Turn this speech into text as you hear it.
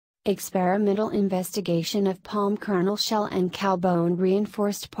Experimental investigation of palm kernel shell and cow bone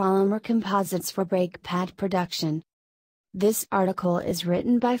reinforced polymer composites for brake pad production. This article is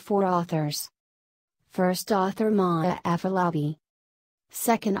written by 4 authors. First author Maya Afalabi.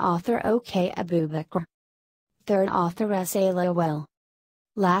 Second author OK Abubakar. Third author S.A. Lowell.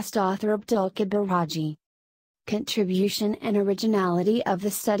 Last author Abdulkadir Raji. Contribution and originality of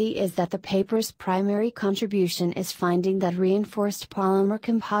the study is that the paper's primary contribution is finding that reinforced polymer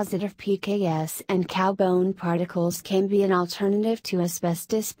composite of PKS and cow bone particles can be an alternative to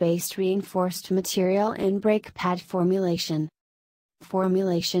asbestos-based reinforced material in brake pad formulation.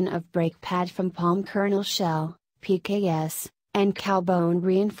 Formulation of brake pad from palm kernel shell, PKS, and cow bone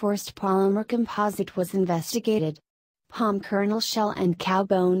reinforced polymer composite was investigated. Palm kernel shell and cow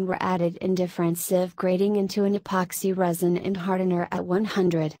bone were added in different sieve grading into an epoxy resin and hardener at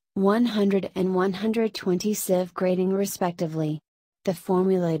 100, 100 and 120 sieve grading respectively. The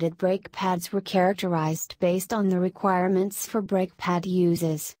formulated brake pads were characterized based on the requirements for brake pad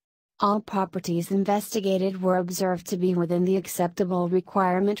uses. All properties investigated were observed to be within the acceptable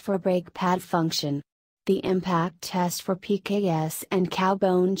requirement for brake pad function. The impact test for PKS and cow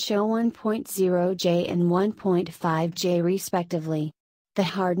bone show 1.0J and 1.5J respectively. The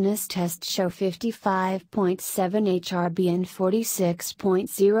hardness test show 55.7 HRB and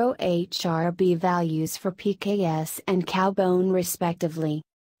 46.0 HRB values for PKS and cow bone respectively.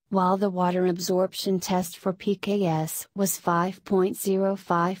 While the water absorption test for PKS was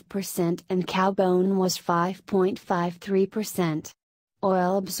 5.05% and cow bone was 5.53%.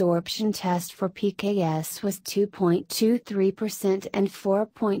 Oil absorption test for PKS was 2.23% and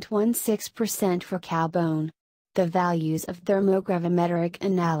 4.16% for cow bone. The values of thermogravimetric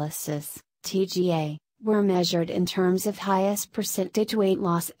analysis, TGA, were measured in terms of highest percentage weight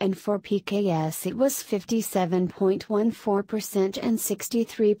loss, and for PKS it was 57.14% and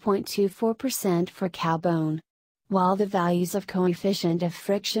 63.24% for cow bone. While the values of coefficient of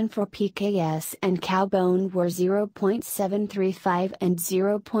friction for PKS and cow bone were 0.735 and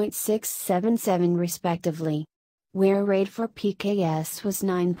 0.677 respectively. Wear rate for PKS was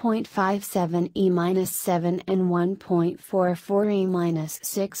 9.57 E-7 and 1.44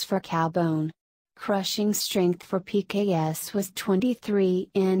 E-6 for cow bone. Crushing strength for PKS was 23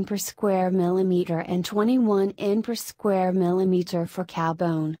 N per square millimeter and 21 N per square millimeter for cow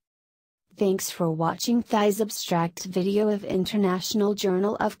bone. Thanks for watching this abstract video of International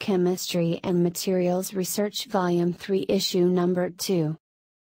Journal of Chemistry and Materials Research Volume 3 Issue Number 2.